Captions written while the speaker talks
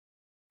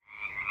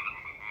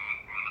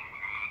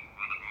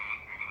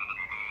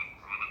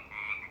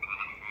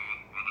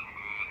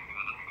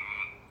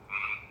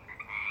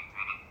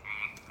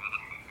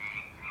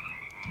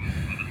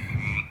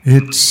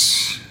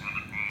It's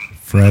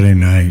Friday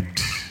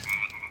night,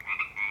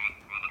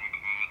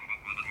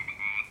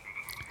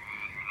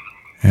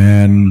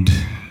 and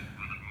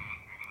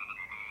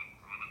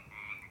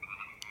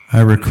I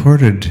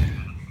recorded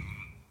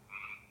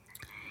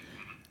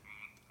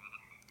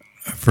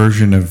a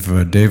version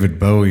of David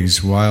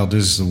Bowie's Wild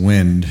is the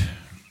Wind.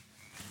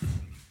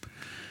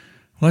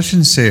 Well, I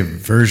shouldn't say a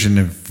version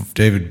of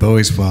David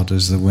Bowie's Wild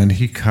is the Wind.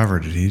 He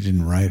covered it. He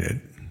didn't write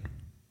it.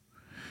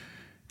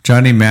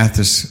 Johnny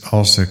Mathis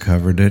also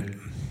covered it.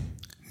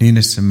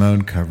 Nina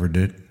Simone covered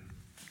it.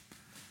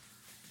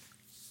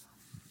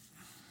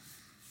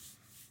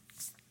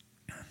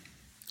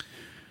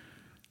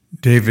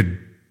 David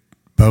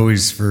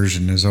Bowie's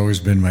version has always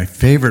been my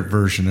favorite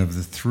version of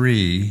the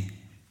three.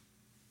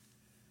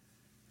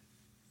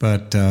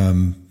 But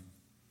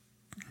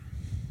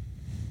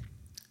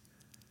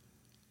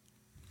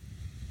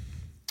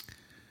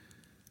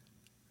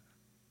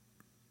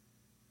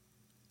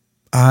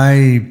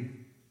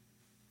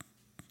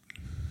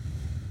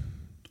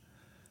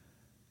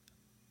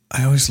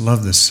I always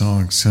loved this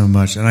song so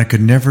much, and I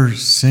could never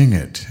sing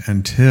it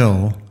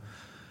until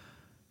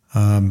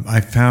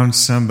I found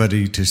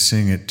somebody to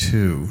sing it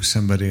to,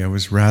 somebody I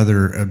was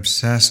rather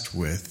obsessed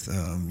with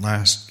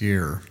last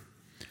year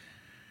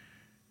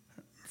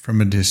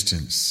from a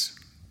distance.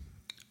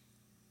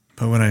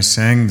 But when I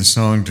sang the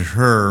song to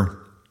her,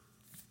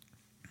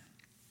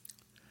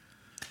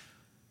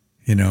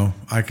 you know,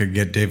 I could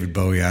get David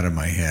Bowie out of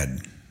my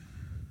head.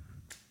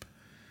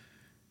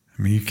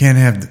 I mean, you can't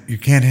have,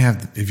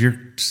 if you're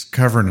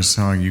covering a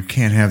song, you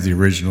can't have the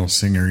original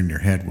singer in your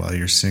head while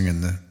you're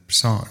singing the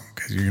song,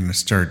 because you're going to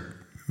start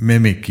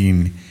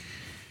mimicking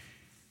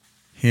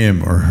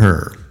him or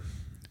her.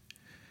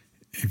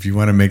 If you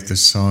want to make the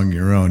song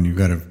your own, you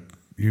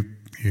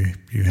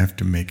have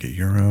to make it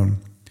your own.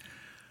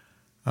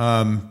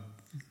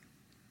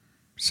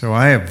 So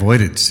I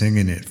avoided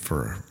singing it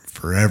for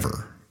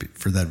forever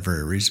for that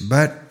very reason.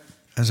 But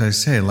as I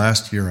say,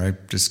 last year I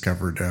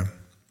discovered an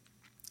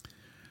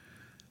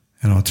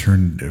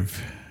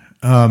alternative.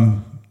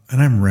 And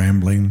I'm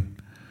rambling.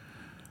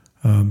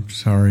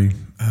 Sorry.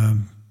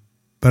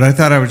 But I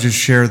thought I would just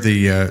share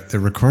the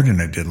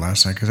recording I did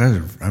last night, because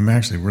I'm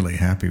actually really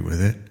happy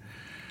with it.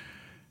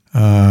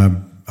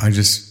 I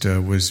just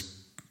was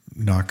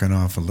knocking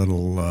off a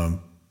little, what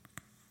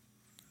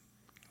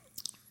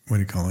do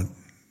you call it?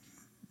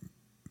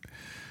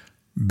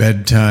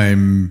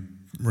 Bedtime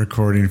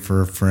recording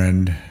for a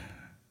friend.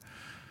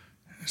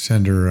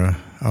 Send her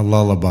a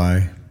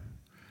lullaby.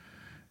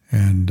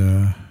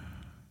 And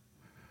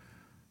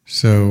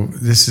so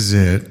this is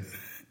it.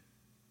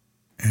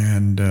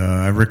 And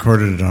I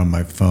recorded it on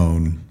my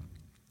phone.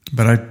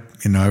 But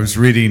I was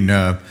reading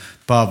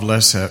Bob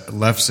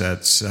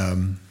Lefsetz's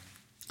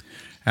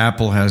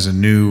Apple has a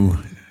new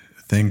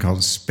thing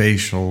called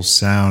Spatial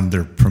sound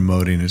they're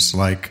promoting. It's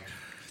like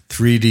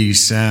 3D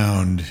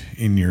sound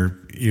in your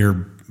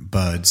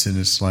earbuds, and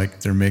it's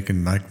like they're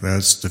making like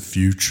that's the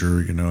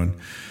future, you know, and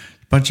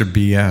a bunch of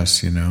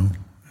BS, you know.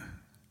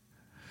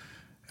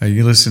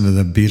 You listen to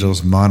the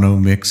Beatles mono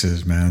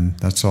mixes, man.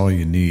 That's all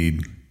you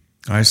need.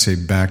 I say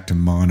back to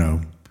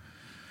mono.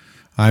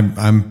 I'm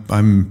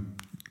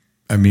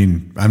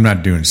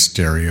not doing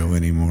stereo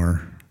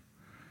anymore.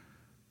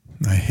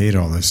 I hate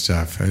all this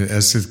stuff.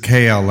 As the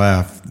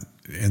KLF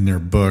in their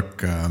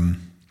book,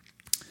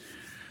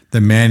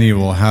 the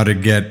manual, How to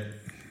Get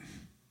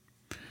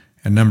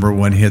a Number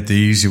One Hit the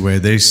Easy Way,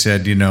 they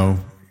said, you know,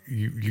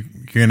 you're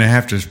going to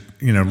have to,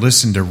 you know,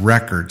 listen to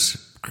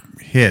records,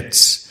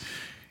 hits,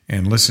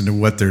 and listen to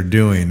what they're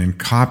doing and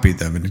copy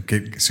them.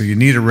 And so you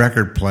need a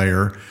record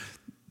player.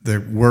 The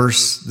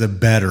worse, the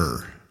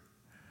better,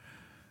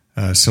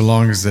 so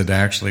long as it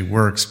actually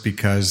works,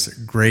 because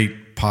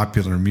great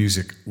popular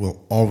music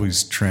will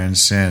always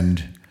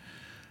transcend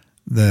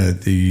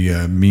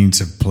the means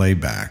of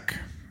playback.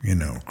 You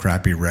know,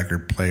 crappy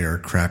record player,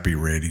 crappy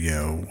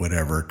radio,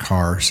 whatever,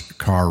 car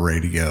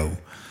radio.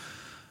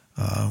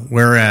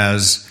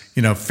 Whereas,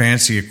 you know,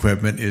 fancy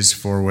equipment is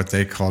for what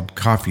they called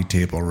coffee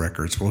table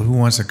records. Well, who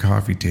wants a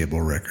coffee table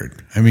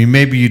record? I mean,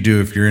 maybe you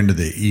do if you're into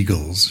the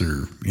Eagles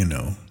or, you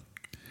know,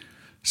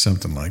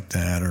 something like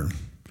that, or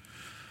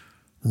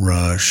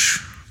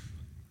Rush,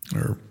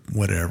 or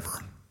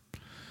whatever.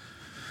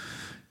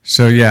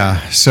 So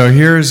yeah, so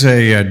here's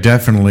a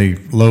definitely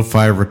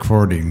lo-fi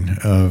recording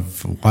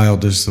of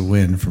Wild is the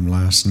Wind from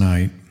last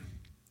night.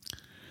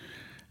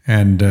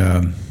 And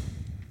I'm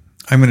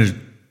going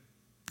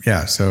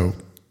to, so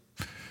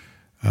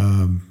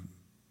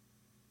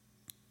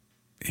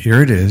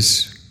here it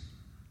is.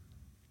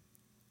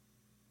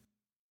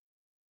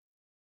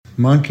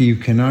 Monkey, you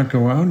cannot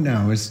go out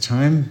now. It's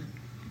time.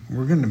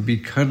 We're going to be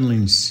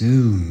cuddling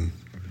soon.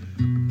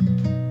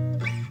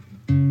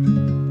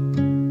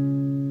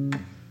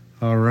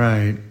 All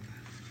right.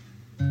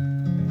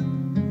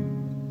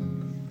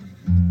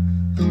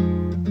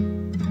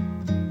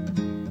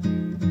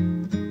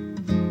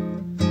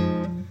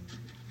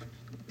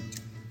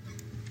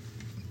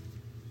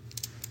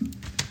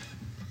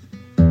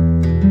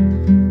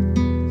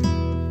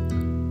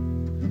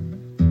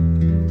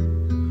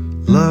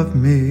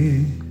 love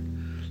me,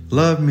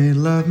 love me,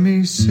 love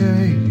me,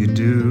 say you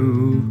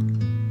do.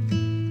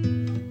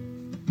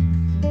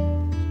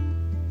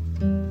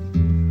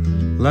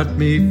 Let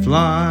me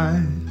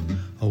fly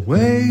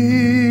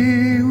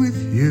away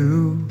with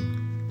you,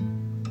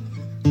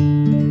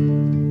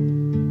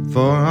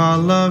 for our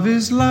love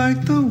is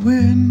like the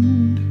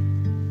wind,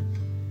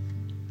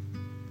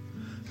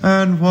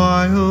 and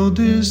wild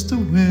is the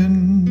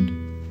wind,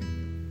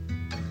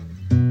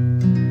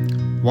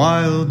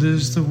 wild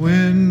is the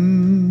wind.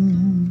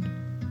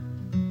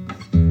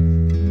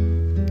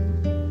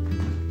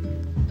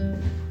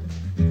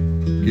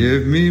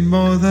 Give me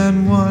more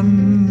than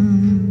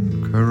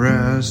one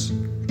caress,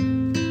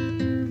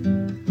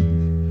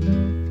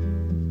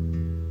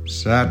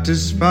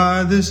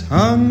 satisfy this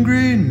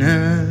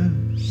hungriness.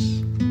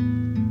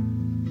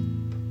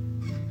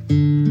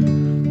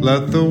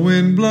 Let the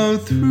wind blow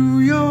through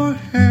your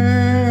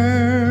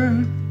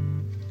hair,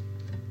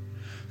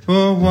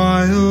 for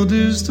wild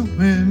is the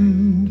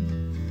wind,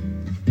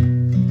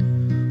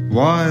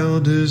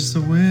 wild is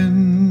the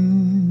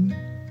wind.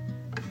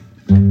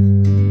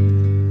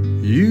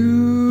 You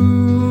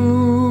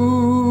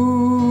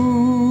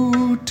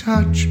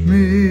touch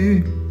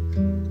me,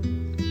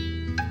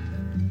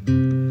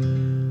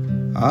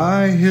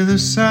 I hear the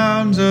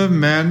sounds of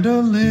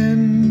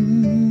mandolins.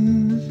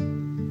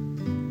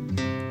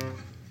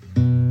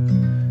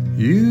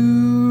 You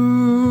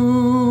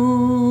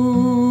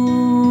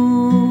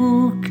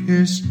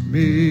kissed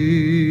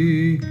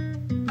me,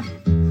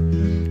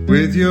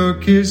 with your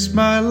kiss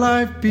my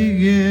life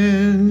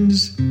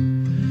begins.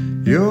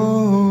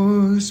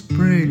 Your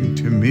spring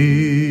to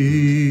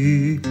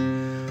me,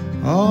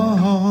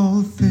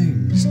 all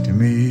things to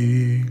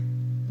me.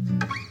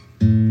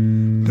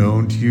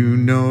 Don't you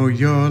know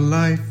your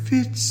life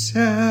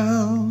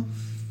itself?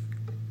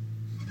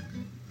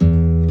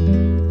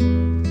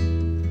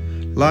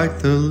 Like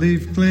the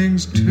leaf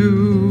clings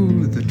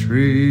to the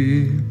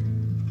tree.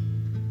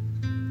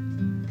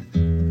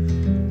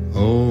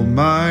 Oh,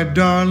 my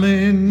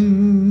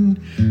darling,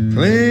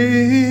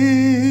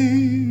 cling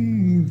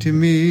to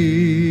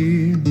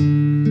me,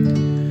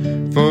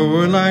 for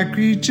we're like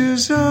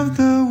creatures of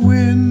the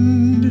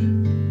wind,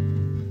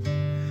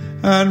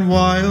 and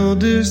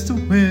wild is the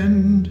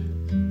wind,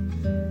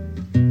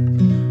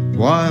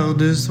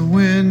 wild is the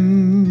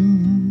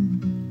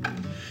wind.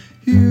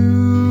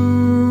 You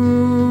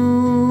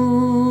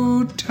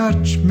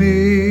touch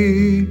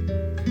me,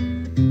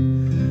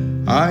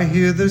 I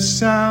hear the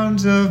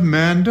sounds of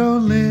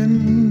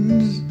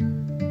mandolins.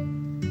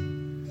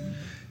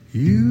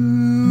 You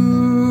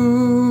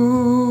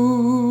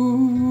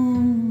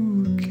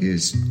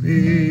kissed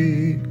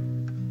me,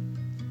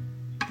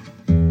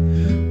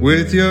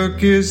 with your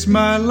kiss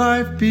my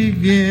life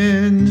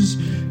begins.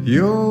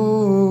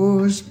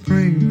 Your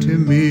spring to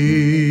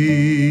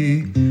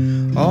me,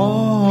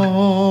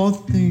 all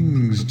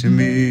things to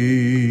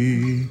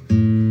me.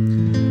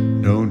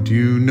 Don't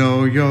you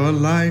know your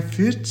life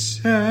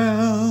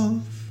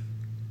itself?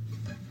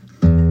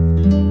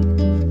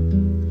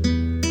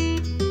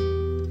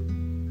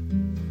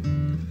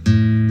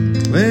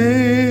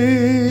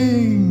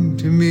 Cling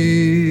to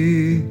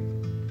me,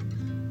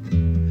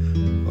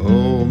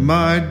 oh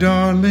my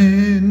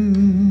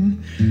darling,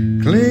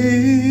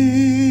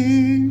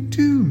 cling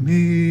to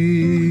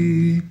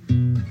me,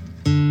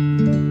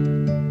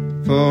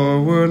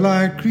 for we're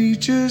like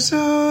creatures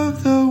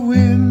of the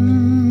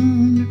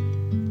wind,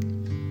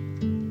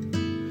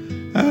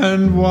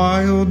 and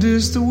wild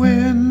is the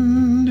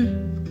wind,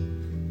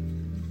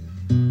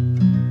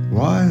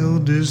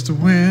 wild is the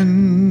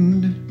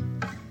wind,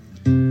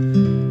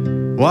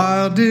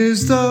 wild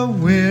is the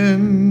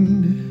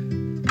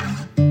wind,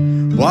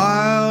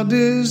 wild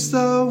is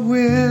the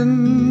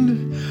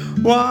wind,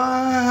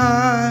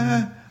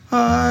 wild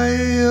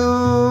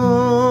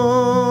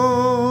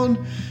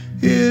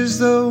is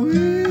the wind.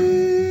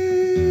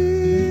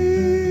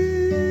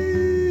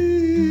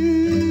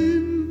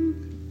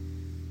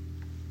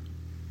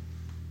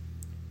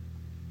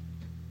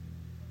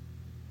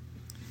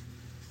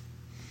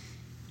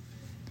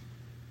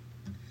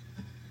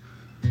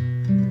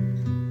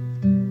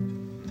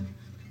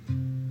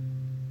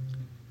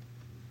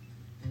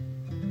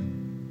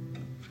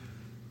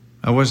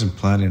 I wasn't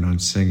planning on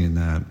singing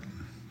that,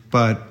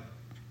 but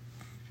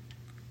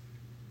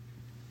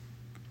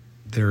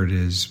there it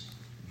is.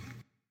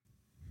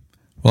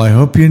 Well, I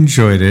hope you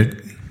enjoyed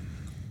it.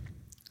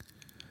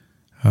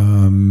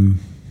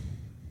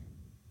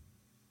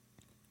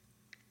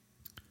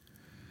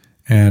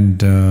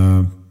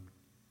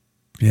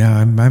 Yeah,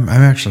 I'm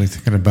actually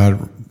thinking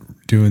about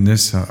doing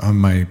this on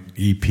my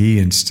EP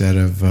instead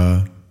of.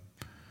 I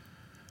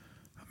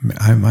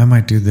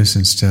might do this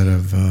instead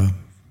of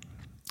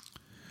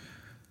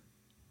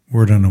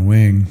Word on a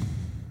Wing.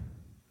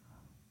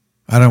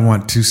 I don't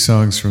want two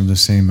songs from the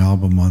same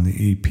album on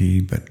the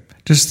EP, but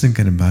just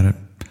thinking about it.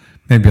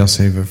 Maybe I'll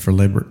save it for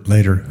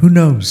later. Who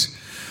knows?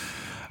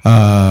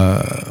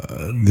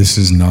 This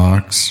is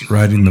Knox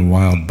riding the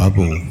wild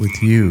bubble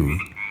with you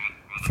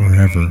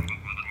forever.